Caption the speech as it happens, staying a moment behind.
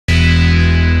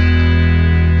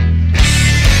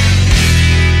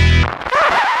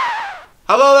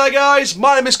Hello there guys,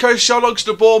 my name is Coach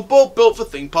Shardogster Born, built for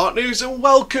Theme Park News, and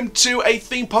welcome to a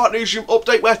Theme Park Newsroom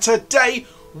update where today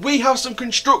we have some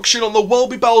construction on the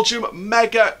Walibi Belgium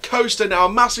Mega Coaster. Now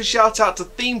a massive shout out to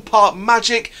Theme Park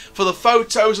Magic for the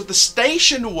photos of the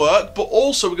station work, but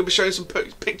also we're going to be showing some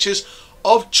pictures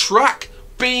of track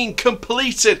being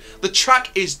completed. The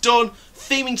track is done,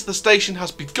 theming to the station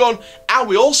has begun, and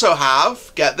we also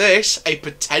have, get this, a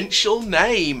potential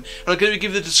name. And I'm going to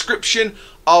give the description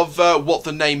of what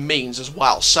the name means as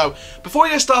well. So before we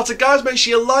get started guys, make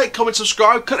sure you like, comment,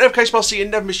 subscribe, click the notification bell so you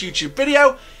never miss a YouTube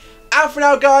video. And for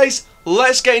now guys,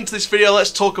 let's get into this video.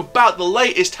 Let's talk about the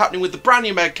latest happening with the brand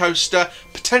new Mega Coaster,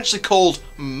 potentially called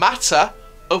Matter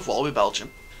of Walibi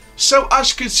Belgium. So as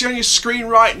you can see on your screen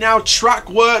right now, track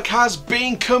work has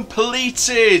been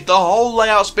completed. The whole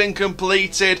layout's been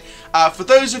completed. For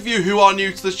those of you who are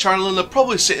new to this channel and are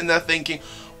probably sitting there thinking,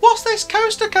 what's this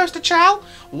Coaster Chow?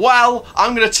 Well,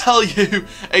 I'm going to tell you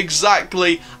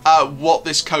exactly what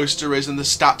this coaster is and the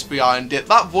stats behind it.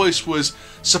 That voice was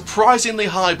surprisingly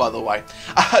high, by the way.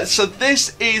 So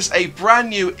this is a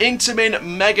brand new Intamin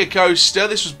Mega Coaster.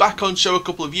 This was back on show a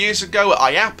couple of years ago at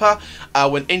IAPA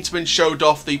when Intamin showed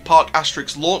off the Park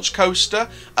Asterix launch coaster,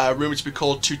 rumoured to be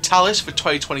called Totalis for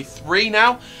 2023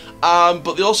 now.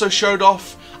 But they also showed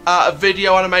off a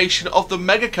video animation of the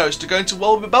Mega Coaster going to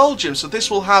Walibi Belgium. So this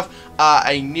will have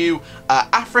a new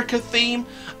Africa theme.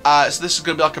 So this is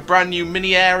going to be like a brand new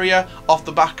mini area off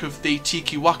the back of the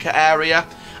Tiki Waka area.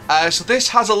 So this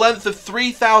has a length of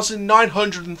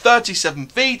 3,937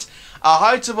 feet, a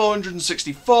height of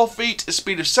 164 feet, a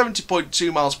speed of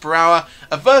 70.2 miles per hour,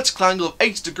 a vertical angle of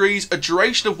 80 degrees, a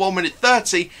duration of 1 minute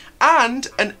 30, and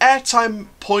an airtime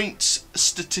point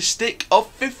statistic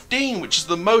of 15, which is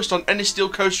the most on any steel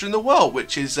coaster in the world,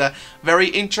 which is very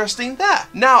interesting there.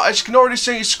 Now, as you can already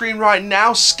see on your screen right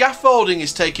now, scaffolding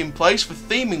is taking place for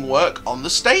theming work on the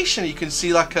station. You can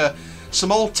see like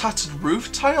some old tattered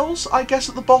roof tiles, I guess,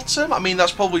 at the bottom. I mean,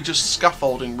 that's probably just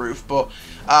scaffolding roof, but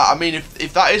I mean,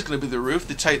 if that is going to be the roof,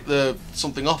 they take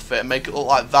something off it and make it look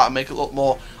like that, and make it look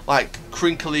more like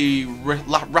crinkly,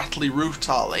 rattly roof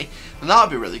tile-y, and that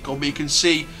would be really cool. But you can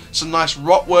see some nice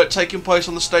rock work taking place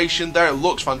on the station there. It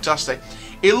looks fantastic.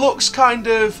 It looks kind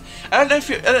of, I don't know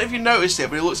if you noticed it,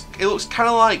 but it looks kind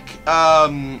of like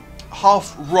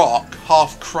half rock,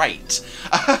 half crate,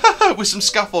 with some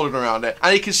scaffolding around it.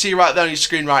 And you can see right there on your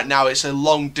screen right now, it's a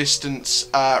long distance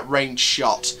range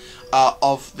shot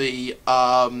of the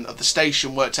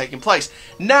station work taking place.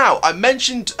 Now, I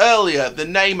mentioned earlier the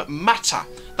name Matter.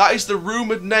 That is the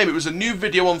rumoured name. It was a new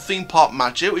video on Theme Park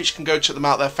Magic, which you can go check them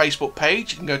out, their Facebook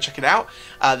page. You can go check it out.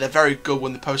 They're very good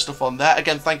when they post stuff on there.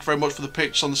 Again, thank you very much for the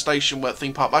pictures on the station work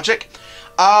Theme Park Magic.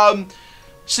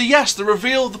 So yes, the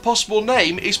reveal of the possible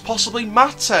name is possibly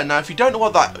Matter. Now, if you don't know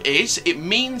what that is, it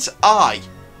means eye.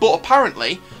 But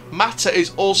apparently, Matter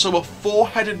is also a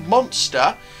four-headed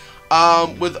monster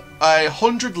with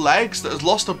 100 legs that has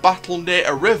lost a battle near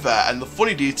a river. And the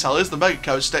funny detail is the Mega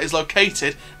Coaster is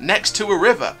located next to a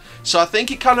river. So I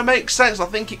think it kind of makes sense. I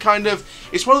think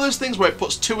it's one of those things where it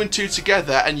puts two and two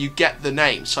together and you get the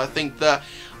name. So I think we're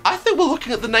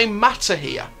looking at the name Matter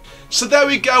here. So there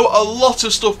we go, a lot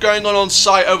of stuff going on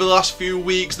site over the last few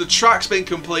weeks. The track's been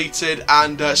completed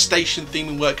and station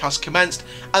theming work has commenced.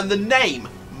 And the name,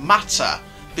 Matter,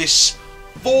 this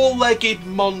four-legged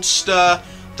monster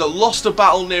that lost a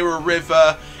battle near a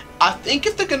river, I think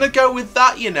if they're going to go with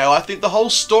that, you know, I think the whole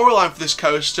storyline for this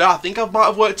coaster, I think I might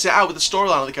have worked it out with the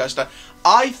storyline of the coaster.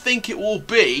 I think it will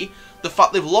be the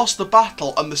fact they've lost the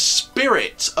battle and the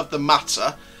spirit of the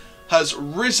Matter has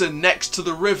risen next to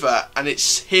the river, and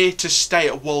it's here to stay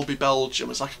at Walibi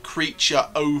Belgium. It's like a creature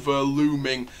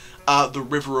over-looming the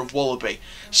river of Walibi.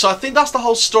 So I think that's the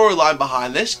whole storyline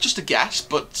behind this. Just a guess,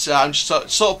 but I'm just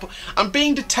I'm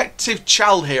being Detective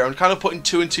Chal here. I'm kind of putting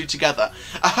two and two together.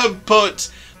 But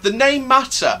the name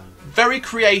Matter, very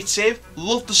creative.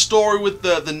 Love the story with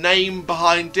the name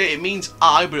behind it. It means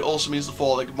eye, but it also means the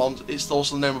four-legged monster. It's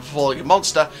also the name of a four-legged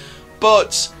monster.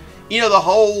 But you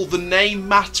know, the name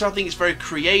Matter, I think it's very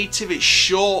creative, it's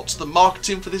short, the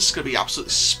marketing for this is going to be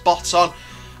absolutely spot on.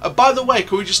 By the way,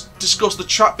 can we just discuss the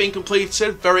track being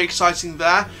completed? Very exciting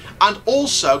there. And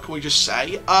also, can we just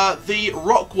say, the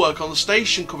rock work on the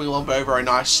station coming along very, very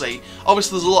nicely.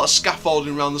 Obviously, there's a lot of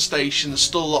scaffolding around the station, there's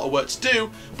still a lot of work to do,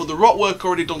 but the rock work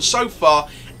already done so far,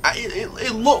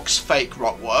 it looks fake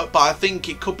rock work, but I think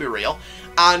it could be real.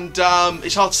 And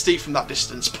it's hard to see from that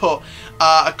distance, but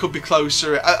I could be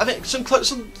closer. I think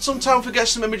sometime if we get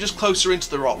some images closer into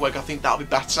the rock work, I think that'll be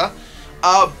better.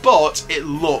 But it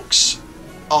looks,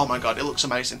 oh my god, it looks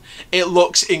amazing. It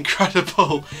looks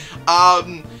incredible.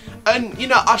 And, you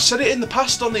know, I've said it in the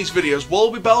past on these videos,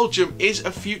 Walibi Belgium is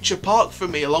a future park for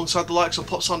me alongside the likes of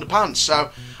Pots Underpants. So,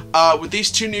 with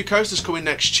these 2 new coasters coming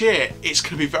next year, it's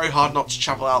going to be very hard not to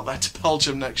travel out there to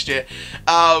Belgium next year.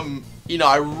 You know,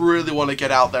 I really want to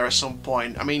get out there at some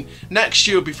point. I mean, next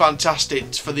year would be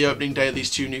fantastic for the opening day of these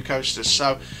 2 new coasters.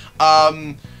 So,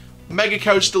 Mega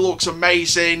Coaster looks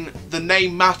amazing. The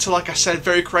name Matter, like I said,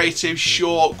 very creative,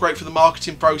 short, great for the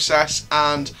marketing process,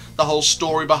 and the whole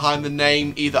story behind the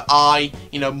name, either eye,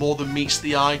 you know, more than meets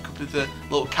the eye, could be the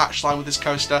little catch line with this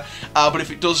coaster. But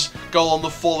if it does go on the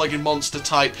 4-legged monster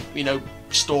type, you know,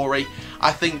 story,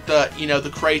 I think that, you know, the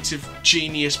creative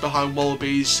genius behind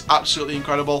Walibi is absolutely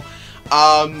incredible.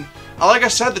 And like I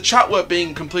said, the chat work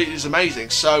being completed is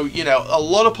amazing. So, you know, a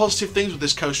lot of positive things with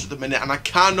this coaster at the minute, and I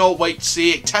cannot wait to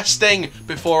see it testing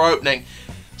before opening.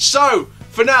 So,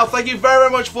 for now, thank you very,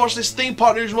 very much for watching this Theme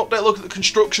Park Newsroom update look at the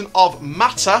construction of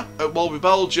Matter at Walibi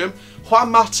Belgium. Juan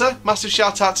Matter, massive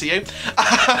shout out to you.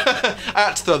 I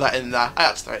had to throw that in there.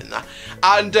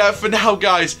 And for now,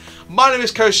 guys, my name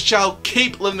is Coaster Chal.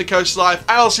 Keep living the coast life,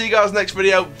 and I'll see you guys next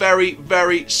video very,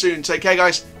 very soon. Take care,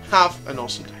 guys. Have an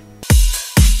awesome day.